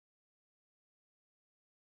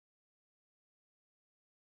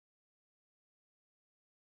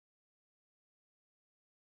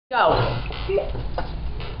Go.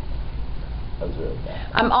 That was really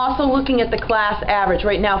bad. I'm also looking at the class average.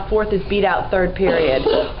 Right now, fourth is beat out third period.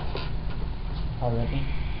 Already?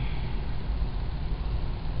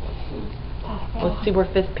 Let's see where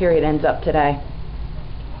fifth period ends up today.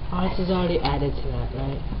 Ours is already added to that,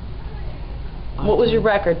 right? What was your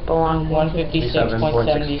record, Belong?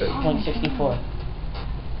 156.64.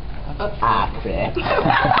 Ah, crap.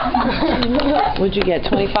 What'd you get,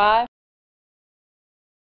 25?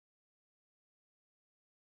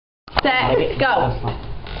 Set, go.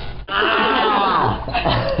 Ah!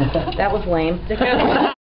 That was lame.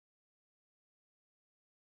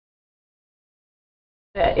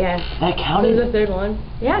 Yeah. That counted? The third one.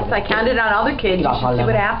 Yes, I counted on other kids. You should see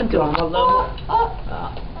what happened to them.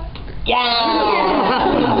 Yeah!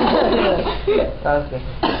 That was good. You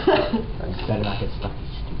better not get stuck, you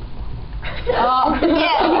stupid. Oh,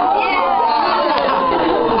 yeah.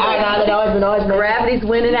 Alright, now the noise. Gravity's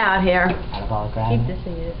winning out here. Out of all gravity. Keep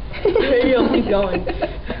dissing it. You'll keep going. Get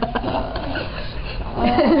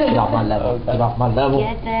off my level. Get off my level.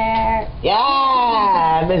 Get there.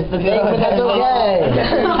 Yeah! Missed the thing, but that's okay.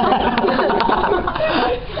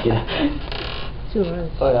 Yeah.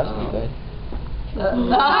 Oh, that's pretty good.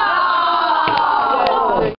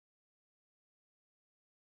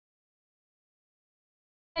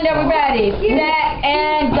 And everybody, set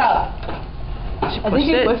and go. I think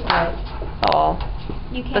you pushed that. Oh,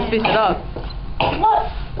 You can. let's piece it up. What?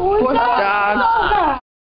 Good job.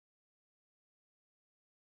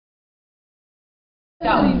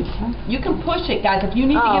 Go. You can push it, guys. If you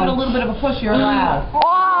need to give it a little bit of a push, you're allowed.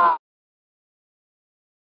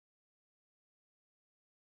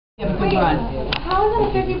 You have a good run. How is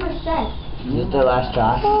it 50%? Is this their last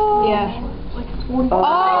shot? Yeah.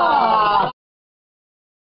 Oh!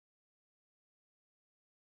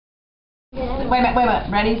 Wait a minute.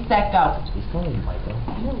 Ready, set, go. He's going to you, Michael.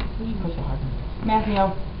 Push it harder. Matthew.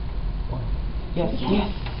 Yes.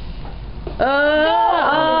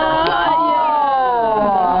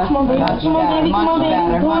 Come on, baby. Much Come on, baby. Come on, baby.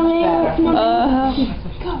 better, Come on, much baby. better. Come on, baby.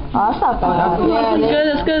 Oh, that's not bad. Yeah,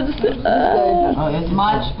 It's good. Oh, it's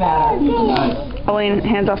much better. Pauline,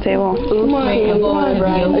 hands off table. Come on, baby. Come on,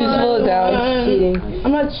 Brian. Just slow it down. It's cheating.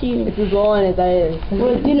 I'm not cheating. If you blow on it, that is.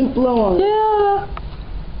 Well, it didn't blow on it. Yeah.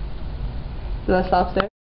 Does that stop there?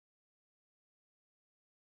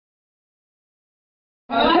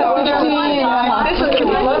 I'm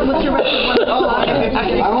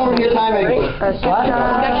over here timing.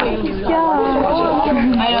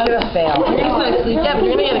 Fail. Yeah, but you're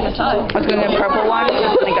gonna get a good time. I was going to get purple one, and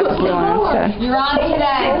I got the blue one instead. You're on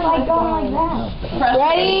today. Like going like that. Press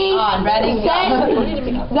Ready, on. Ready, set,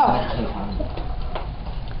 go.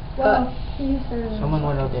 Someone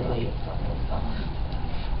went over late.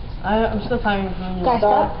 I'm still timing from Guys,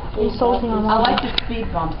 stop insulting on I my like the speed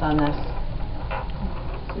bumps on this.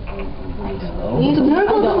 These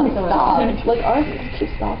miracles don't stop. Like ours keep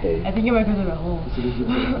stopping. I think your microphones are at home.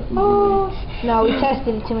 No, we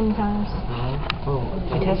tested it too many times. Oh,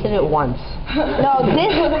 I tested it once. No,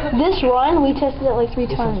 this run we tested it like 3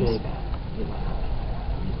 this one's times. really bad.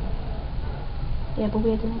 Yeah, but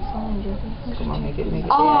we had the next one, Josie. Come on, make it.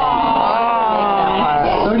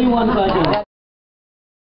 Oh! 31 seconds.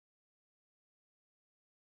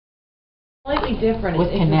 Slightly different. With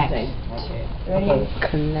It's Connect. interesting. Okay.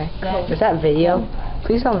 Connect. Is that video?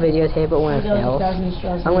 Please don't videotape it when it fails. I'm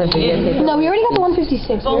gonna videotape it. No, we already got the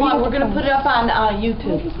 156. Go on, we're gonna put it up on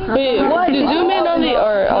YouTube. Wait, what? Did you zoom in on the,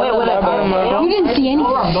 or on the bottom You didn't see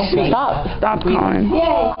anything. Stop calling.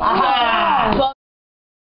 Yay! Aha!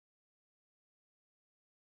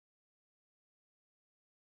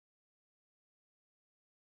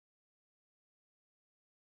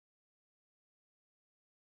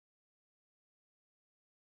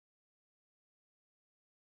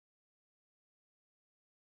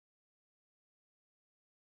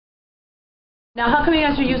 Now, how come you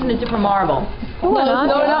guys are using a different marble? No, we're not.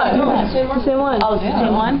 Same one. Oh, it's the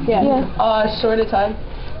same one? Yeah. Shorter time.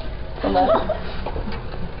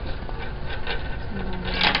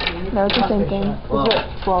 No, it's the same thing.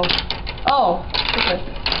 12. Oh. Okay.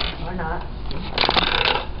 Or not.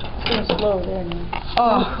 It's slow there now.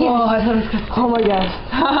 Oh. Oh my gosh.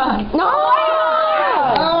 No!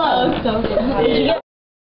 Oh, so good.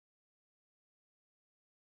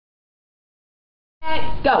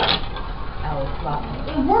 Go.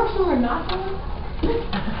 It works when we're not going.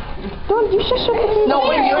 Don't you just show me. No,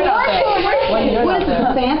 when you're not there. When you're not there.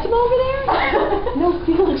 Phantom over there? No,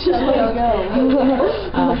 Felix just let it go. When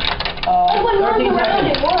we're around,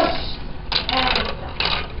 it works.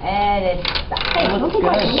 And it's... Hey, don't take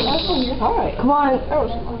my Alright. Come on. Oh.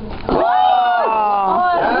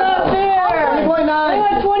 Oh, it's not fair. 20.9. I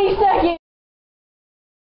went 20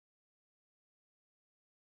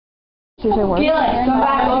 Come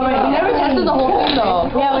back over. We never tested the whole thing though.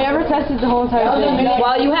 Yeah, we never tested the whole entire thing.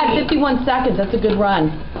 Well, you had 51 seconds. That's a good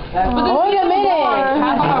run. Wait a minute.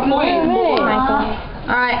 Half our point.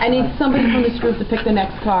 Alright, I need somebody from this group to pick the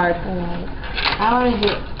next card. I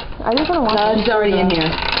just want to watch No, she's already in here.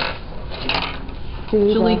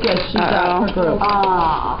 Jalika, she's out her group.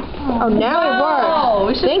 Oh, now it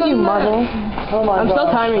works. Thank you, Marvel. I'm still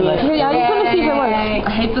timing it. Yeah, I just want to see if it works.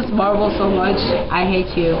 I hate this marble so much. I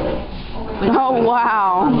hate you. Oh,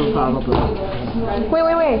 wow. Probably.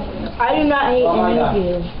 Wait. I do not hate any of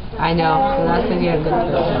you. I know. So that's because you're a good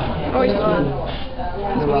person.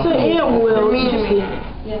 So it will.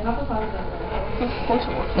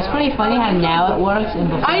 It's pretty funny how now it works and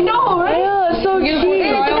before. I know, right? Yeah, it's so cute. It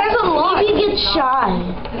depends a lot. Maybe you get shy.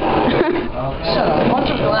 Shut up. Watch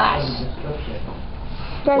your glass.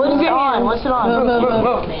 What's it on? What's it on? What's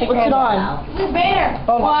it on? This is Banner.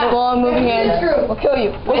 Well, I'm moving hands. We'll kill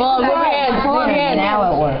you. Well, I'm moving hands. Moving hands. Now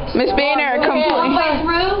it works. Miss Banner, complete.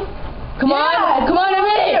 Come on. Come on, a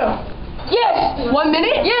minute. Yes. 1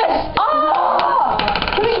 minute? Yes. Oh!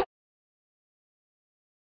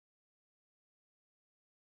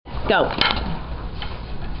 Go.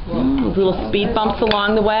 Little speed bumps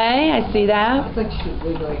along the way. I see that. I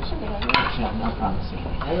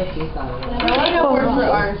want to work for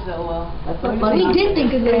ours though, Will. We did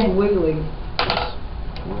think of it. Wiggling.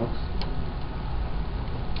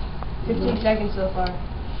 15 seconds so far.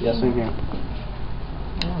 Yes, I'm here.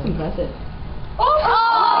 That's impressive. Oh!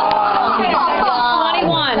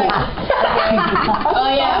 21. Oh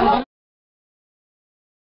yeah.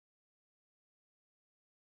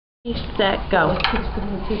 Set, go.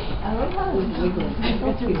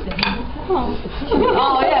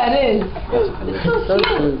 Oh yeah, it is. So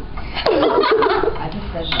cute. I just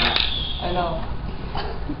said that. I know.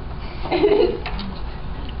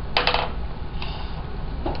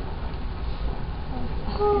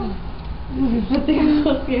 This thing is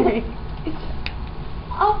so scary.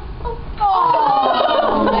 Oh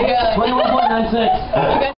my god.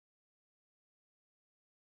 21.96.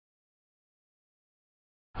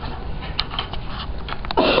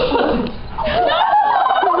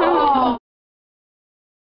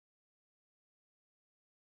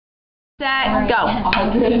 Set, go.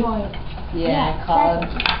 Yeah, called.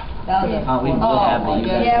 That was a We both have these.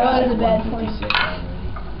 Yeah, that was a bad point.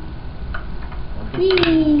 56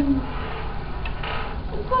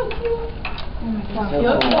 already. You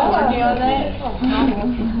look working on that? Oh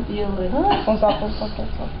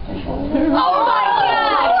my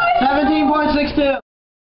god! 17.62.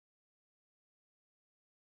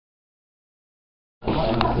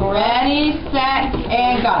 Ready, set,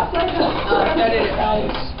 and go.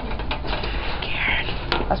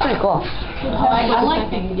 That's pretty cool. I like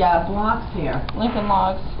the blocks here. Lincoln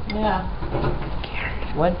Logs. Yeah.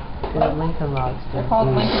 What do Lincoln Logs do? They're called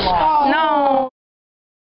Lincoln Logs. No.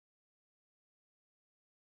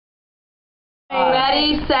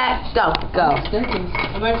 Ready, set, go. Go.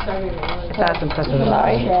 I might have started it. That's impressive. I'm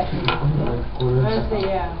gonna say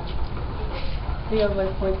yeah. I think I have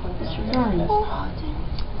like 4.3.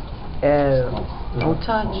 Ew. No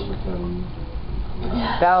touch.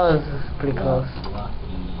 That was pretty close.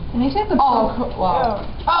 And they said the wow.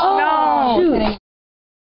 Oh, no. Shoot.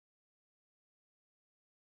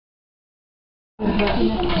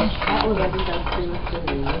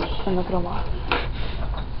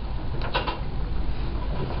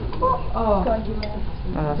 Oh.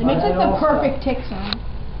 It makes like the perfect tick sound.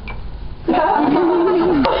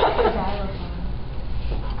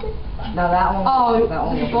 No, that one. Oh, that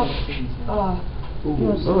one. oh.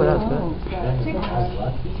 Ooh, that's good.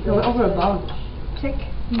 Go over a bone. Tick.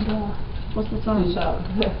 What's the sound?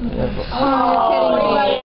 Yeah.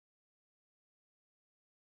 Oh,